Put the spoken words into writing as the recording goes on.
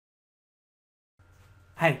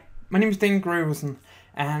Hi, my name is Dan Gregersen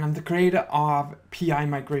and I'm the creator of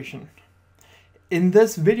PIMigration. In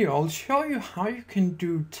this video, I'll show you how you can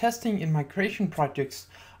do testing in migration projects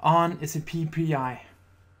on SAP PI.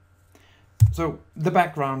 So, the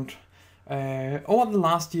background. Over the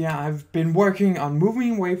last year, I've been working on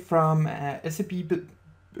moving away from SAP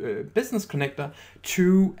Business Connector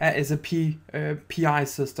to a SAP PI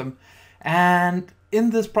system. And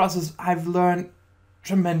in this process, I've learned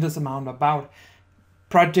tremendous amount about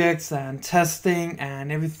projects and testing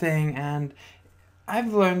and everything, and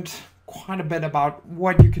I've learned quite a bit about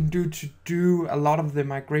what you can do to do a lot of the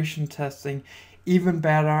migration testing even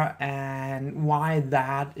better, and why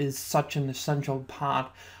that is such an essential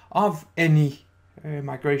part of any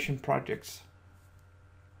migration projects.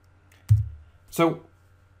 So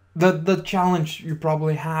the challenge you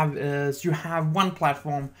probably have is you have one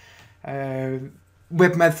platform,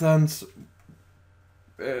 web methods,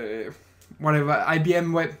 whatever,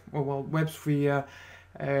 IBM Web, WebSphere,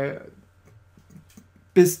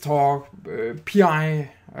 BizTalk,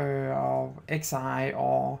 PI, or XI,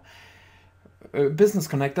 or Business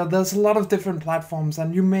Connector. There's a lot of different platforms,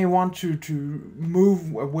 and you may want to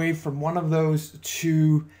move away from one of those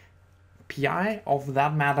to PI, or for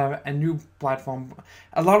that matter, a new platform.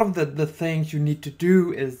 A lot of the things you need to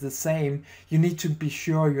do is the same. You need to be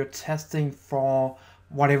sure you're testing for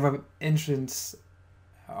whatever entrance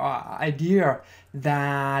idea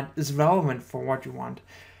that is relevant for what you want.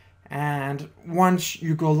 And once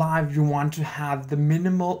you go live, you want to have the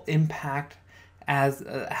minimal impact a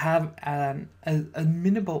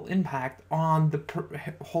minimal impact on the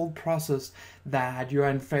whole process that you're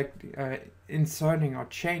in fact inserting or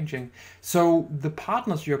changing. So the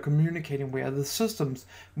partners you're communicating with, the systems,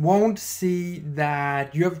 won't see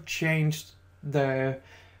that you have changed the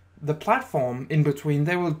platform in between.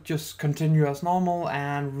 They will just continue as normal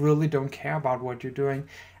and really don't care about what you're doing.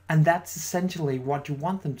 And that's essentially what you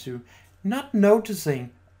want them to. Not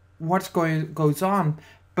noticing what's goes on,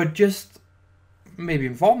 but just maybe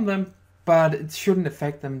inform them, but it shouldn't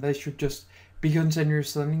affect them. They should just be continuing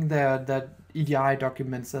sending their EDI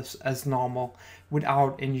documents as normal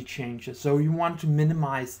without any changes. So you want to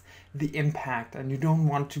minimize the impact, and you don't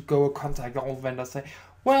want to go contact all vendors and say,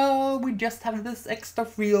 well, we just have this extra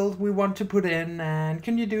field we want to put in, and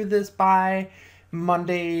can you do this by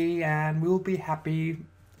Monday and we'll be happy.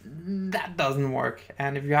 That doesn't work.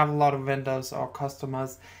 And if you have a lot of vendors or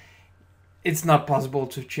customers, it's not possible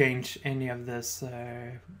to change any of this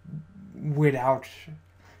without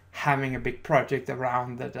having a big project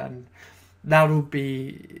around it, and that will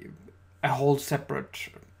be a whole separate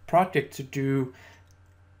project to do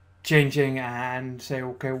changing and say,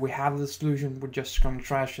 okay, we have the solution, we're just going to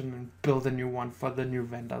trash it and build a new one for the new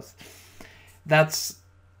vendors. That's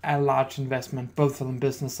a large investment, both on the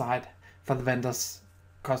business side, for the vendors,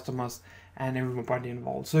 customers, and everybody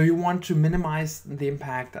involved. So you want to minimize the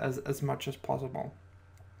impact as much as possible.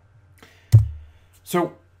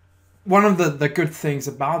 So one of the good things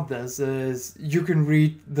about this is you can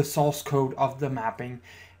read the source code of the mapping.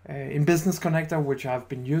 In Business Connector, which I've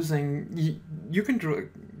been using, you can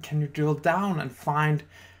drill down and find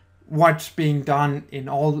what's being done in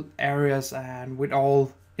all areas and with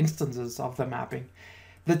all instances of the mapping.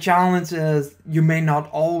 The challenge is you may not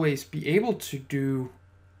always be able to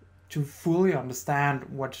fully understand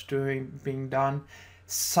what's being done.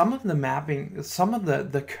 Some of the mapping, some of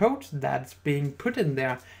the code that's being put in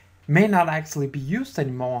there may not actually be used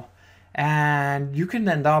anymore, and you can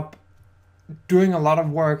end up doing a lot of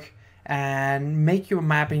work and make your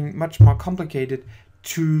mapping much more complicated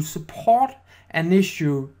to support an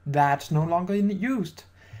issue that's no longer used.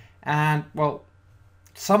 And well,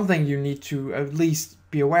 something you need to at least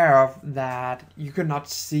be aware of, that you cannot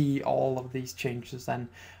see all of these changes and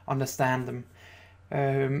understand them.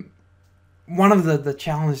 One of the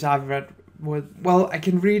challenges I've read was, well, I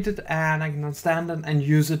can read it and I can understand it and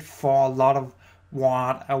use it for a lot of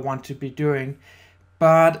what I want to be doing,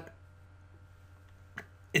 but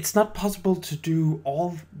it's not possible to do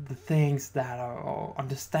all the things that are,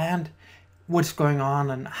 understand what's going on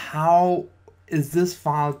and how is this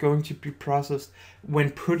file going to be processed when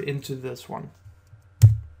put into this one.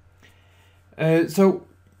 So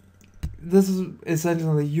this is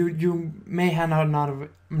essentially, you may have a lot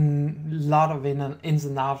of ins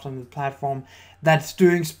and outs on the platform that's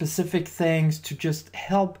doing specific things to just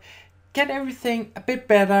help get everything a bit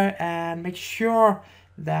better and make sure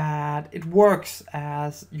that it works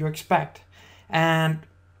as you expect. And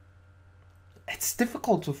it's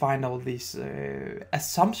difficult to find all these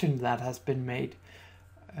assumptions that has been made.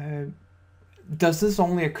 Does this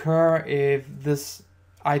only occur if this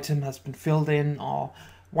item has been filled in, or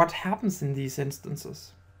what happens in these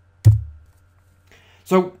instances.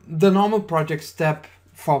 So the normal project step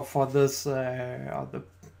for this, or the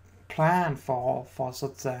plan for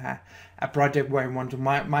such a project where you want to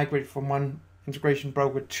migrate from one integration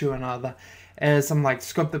broker to another, is something like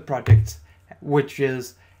scope the project, which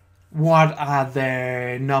is what are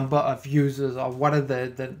the number of users, or what are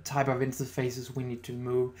the type of interfaces we need to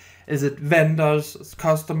move. Is it vendors,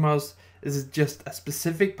 customers? Is it just a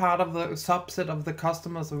specific part of the subset of the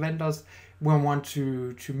customers or vendors we want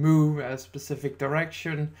to move a specific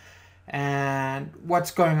direction? And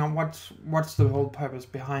what's going on? What's the whole purpose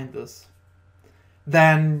behind this?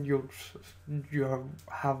 Then you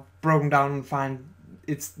have broken down and find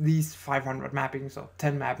it's these 500 mappings or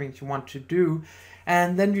 10 mappings you want to do,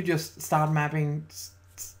 and then you just start mapping.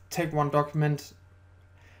 Take one document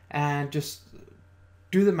and just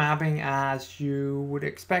do the mapping as you would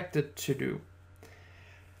expect it to do.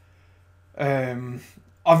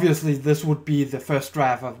 Obviously, this would be the first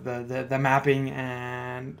draft of the mapping,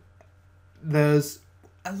 and there's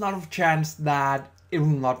a lot of chance that it will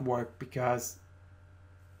not work because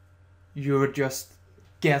you're just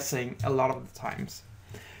guessing a lot of the times.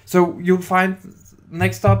 So you'll find,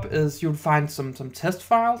 next up is you'll find some test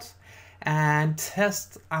files and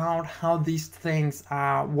test out how these things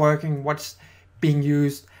are working, what's being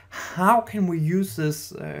used, how can we use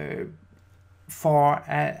this for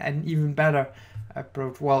an even better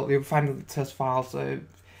approach. Well, you'll find the test files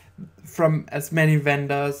from as many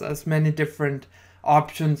vendors, as many different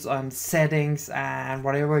options on settings and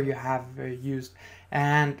whatever you have used.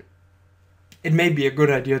 And it may be a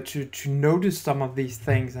good idea to notice some of these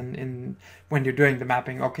things and when you're doing the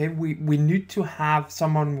mapping. Okay, we need to have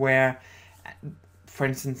someone where, for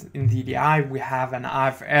instance, in the EDI, we have an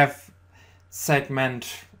IFF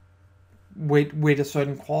segment with a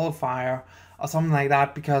certain qualifier or something like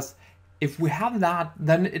that, because if we have that,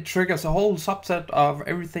 then it triggers a whole subset of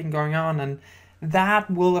everything going on, and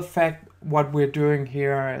that will affect what we're doing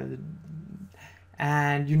here.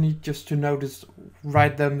 And you need just to notice,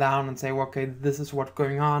 write them down and say, well, okay, this is what's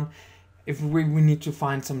going on. If we need to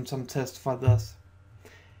find some tests for this.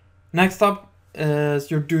 Next up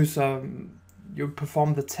is you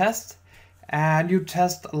perform the test, and you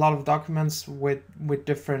test a lot of documents with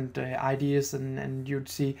different ideas, and you'd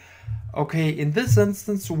see, okay, in this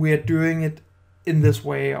instance we are doing it in this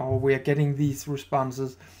way, or we are getting these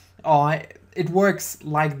responses, or it works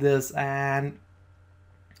like this, and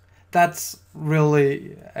that's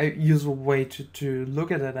really a useful way to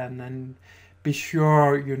look at it and be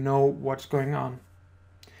sure you know what's going on.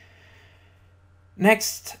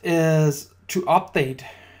 Next is to update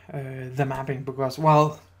the mapping, because,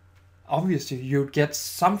 well, obviously you'd get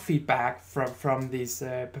some feedback from these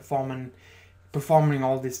performing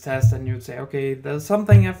all these tests, and you'd say, okay, there's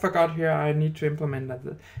something I forgot here, I need to implement that,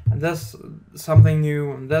 and there's something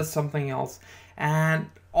new, and there's something else, and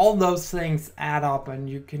all those things add up, and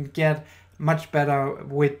you can get much better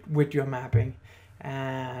with your mapping.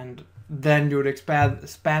 And then you would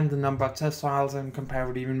expand the number of test files and compare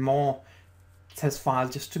with even more test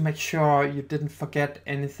files, just to make sure you didn't forget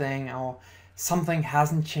anything or something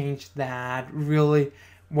hasn't changed that really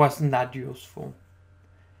wasn't that useful.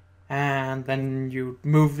 And then you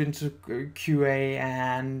move into QA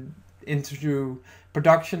and into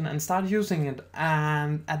production and start using it.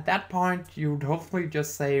 And at that point, you would hopefully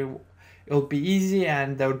just say it'll be easy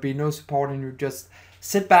and there would be no support, and you just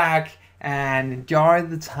sit back and enjoy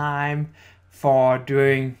the time for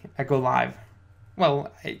doing a go live.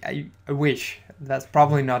 Well, I wish. That's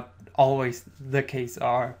probably not always the case,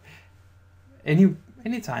 or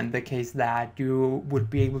anytime the case that you would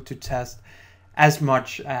be able to test as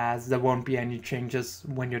much as there won't be any changes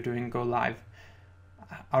when you're doing go live.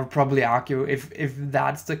 I would probably argue if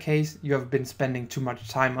that's the case, you have been spending too much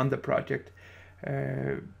time on the project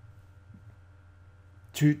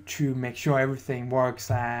to make sure everything works,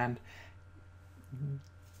 and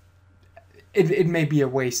it may be a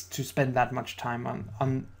waste to spend that much time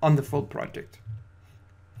on the full project.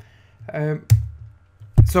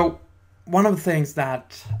 So one of the things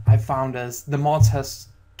that I found is the more test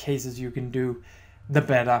cases you can do, the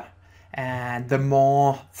better, and the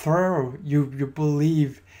more thorough you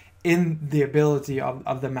believe in the ability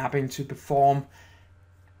of the mapping to perform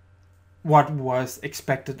what was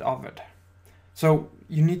expected of it. So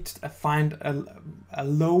you need to find a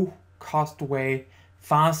low cost way,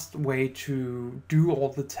 fast way to do all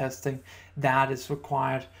the testing that is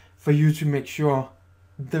required for you to make sure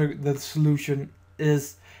the solution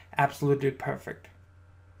is absolutely perfect.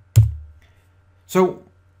 So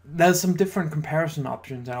there's some different comparison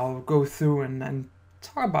options, and I'll go through and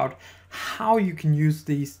talk about how you can use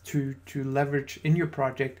these to leverage in your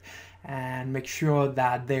project and make sure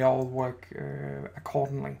that they all work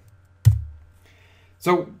accordingly.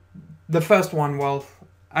 So the first one, well,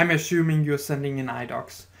 I'm assuming you're sending in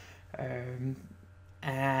IDOCs,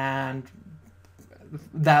 and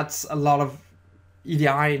that's a lot of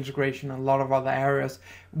EDI integration, a lot of other areas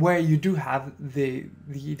where you do have the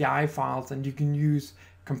EDI files and you can use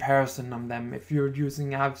comparison on them. If you're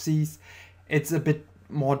using IFCs, it's a bit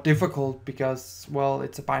more difficult because, well,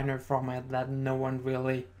 it's a binary format that no one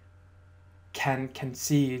really can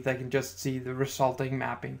see. They can just see the resulting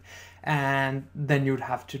mapping, and then you'd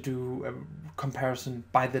have to do a comparison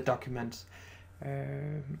by the documents.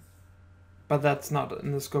 But that's not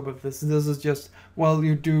in the scope of this. This is just, well,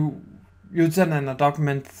 you send in a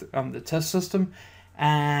document on the test system,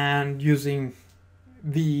 and using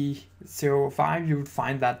V05 you would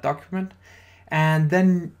find that document, and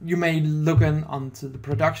then you may look in onto the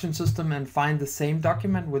production system and find the same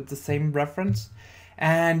document with the same reference,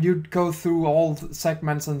 and you'd go through all the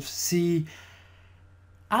segments and see,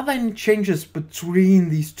 are there any changes between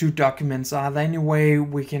these two documents? Are there any way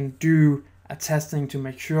we can do a testing to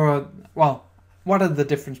make sure, well, what are the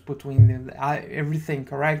difference between them? Everything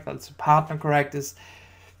correct? That's a partner correct? Is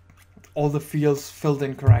all the fields filled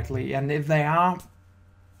in correctly? And if they are,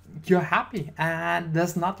 you're happy, and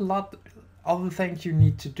there's not a lot other things you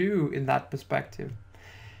need to do in that perspective.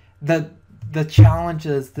 The challenge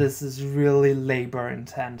is this is really labor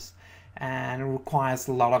intense and requires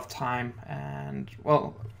a lot of time. And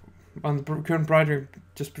well, on the current project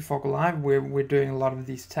just before go live, we're doing a lot of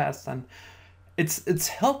these tests, and it's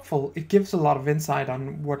helpful. It gives a lot of insight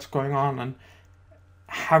on what's going on and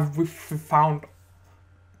have we found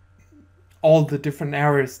all the different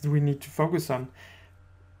areas that we need to focus on.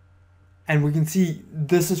 And we can see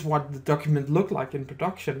this is what the document looked like in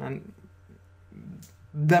production, and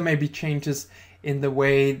there may be changes in the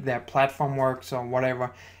way their platform works or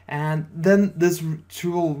whatever. And then this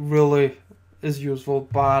tool really is useful,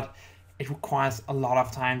 but it requires a lot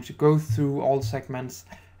of time to go through all segments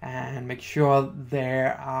and make sure they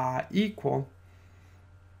are equal.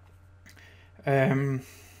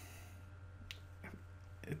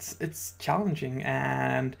 It's challenging,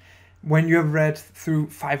 and when you have read through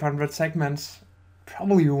 500 segments,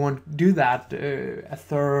 probably you won't do that. A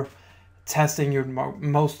thorough testing, you'd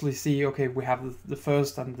mostly see, okay, we have the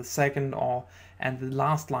first and the second, and the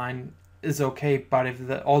last line is okay, but if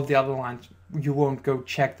all the other lines, you won't go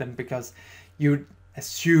check them because you'd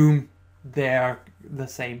assume they're the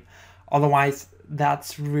same. Otherwise,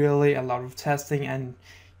 that's really a lot of testing, and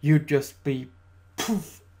you'd just be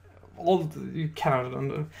poof. You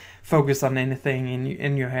cannot focus on anything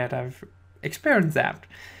in your head. I've experienced that.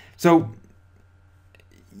 So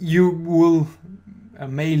you will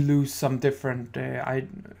may lose some different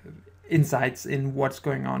insights in what's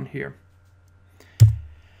going on here.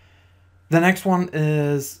 The next one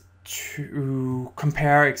is to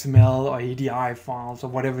compare XML or EDI files or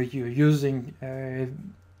whatever you're using.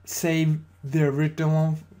 Save the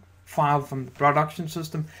original file from the production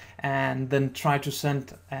system and then try to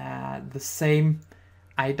send the same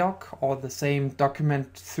IDOC or the same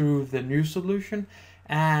document through the new solution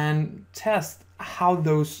and test how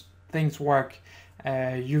those things work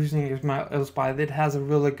using XMLSPY. It has a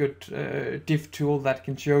really good diff tool that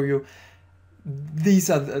can show you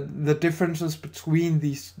these are the differences between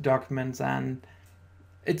these documents, and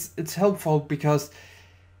it's helpful because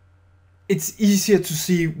it's easier to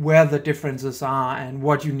see where the differences are and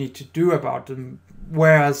what you need to do about them.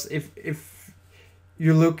 Whereas if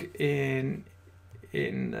you look in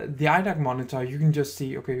the IDOC monitor, you can just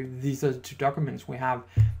see, okay, these are the two documents we have,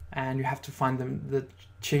 and you have to find the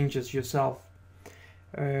changes yourself.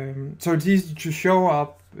 So it's easy to show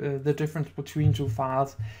up the difference between two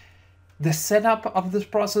files. The setup of this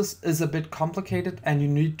process is a bit complicated, and you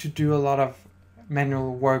need to do a lot of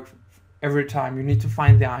manual work every time. You need to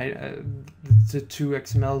find the two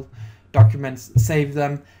XML documents, save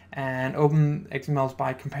them, and open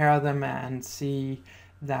XMLSPY, compare them, and see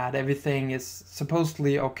that everything is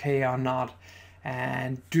supposedly okay or not,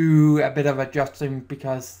 and do a bit of adjusting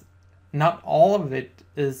because not all of it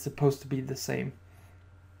is supposed to be the same.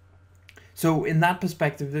 So in that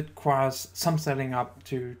perspective, it requires some setting up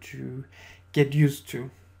to get used to.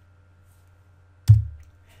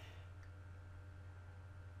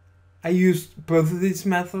 I used both of these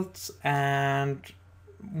methods, and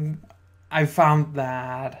I found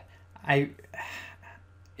that it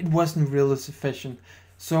wasn't really sufficient.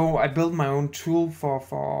 So I built my own tool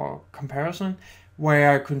for comparison,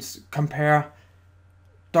 where I could compare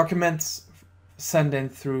documents sent in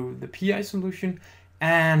through the PI solution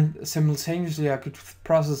and simultaneously I could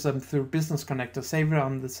process them through Business Connector, save it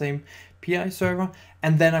on the same PI server,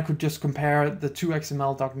 and then I could just compare the two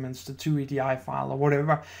XML documents, the two EDI file or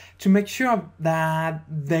whatever, to make sure that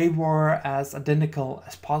they were as identical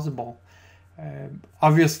as possible.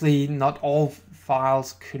 Obviously not all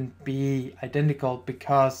files can be identical,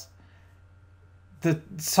 because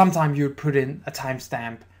sometimes you'd put in a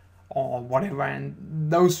timestamp or whatever, and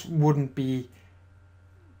those wouldn't be,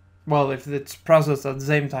 well, if it's processed at the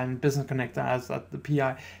same time in Business Connector as at the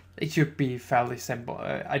PI, it should be fairly simple,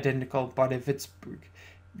 identical. But if it's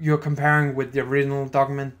you're comparing with the original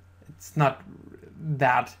document, it's not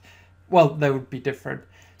that, well, they would be different.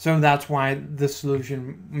 So that's why the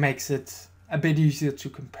solution makes it a bit easier to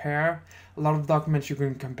compare. A lot of documents you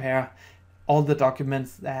can compare all the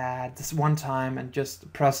documents at this one time and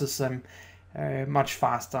just process them much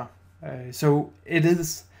faster. So it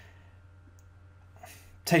is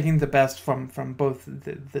taking the best from both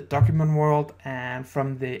the document world and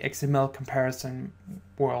from the XML comparison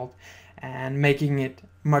world, and making it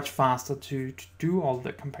much faster to do all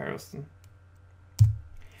the comparison.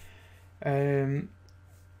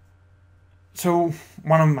 So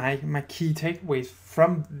one of my key takeaways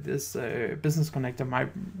from this Business Connector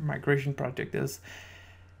migration project is,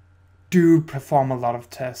 do perform a lot of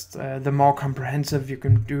tests. The more comprehensive you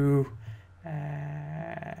can do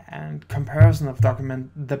and comparison of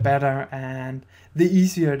document, the better, and the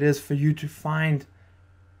easier it is for you to find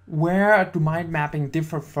where do my mapping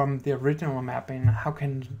differ from the original mapping. How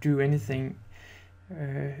can you do anything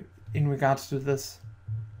in regards to this?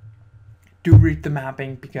 Do read the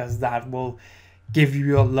mapping, because that will give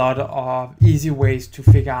you a lot of easy ways to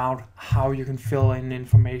figure out how you can fill in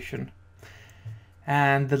information.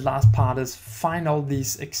 And the last part is, find all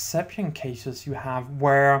these exception cases you have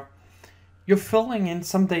where you're filling in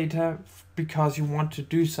some data because you want to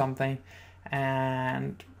do something,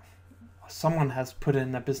 and someone has put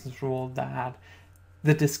in a business rule that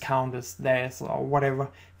the discount is theirs or whatever.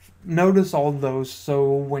 Notice all those,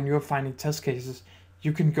 so when you're finding test cases,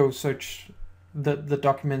 you can go search the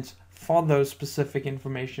documents for those specific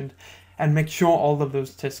information and make sure all of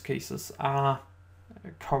those test cases are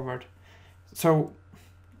covered. So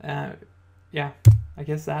yeah, I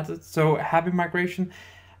guess that's it. So happy migration.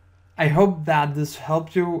 I hope that this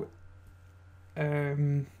helped you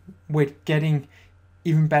with getting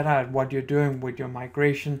even better at what you're doing with your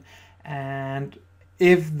migration. And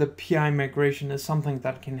if the PI migration is something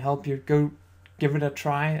that can help you, go give it a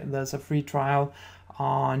try. There's a free trial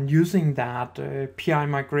on using that,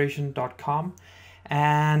 PIMigration.com,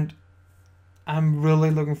 and I'm really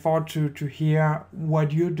looking forward to hear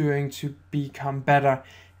what you're doing to become better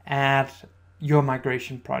at your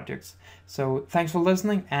migration projects. So thanks for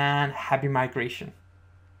listening, and happy migration.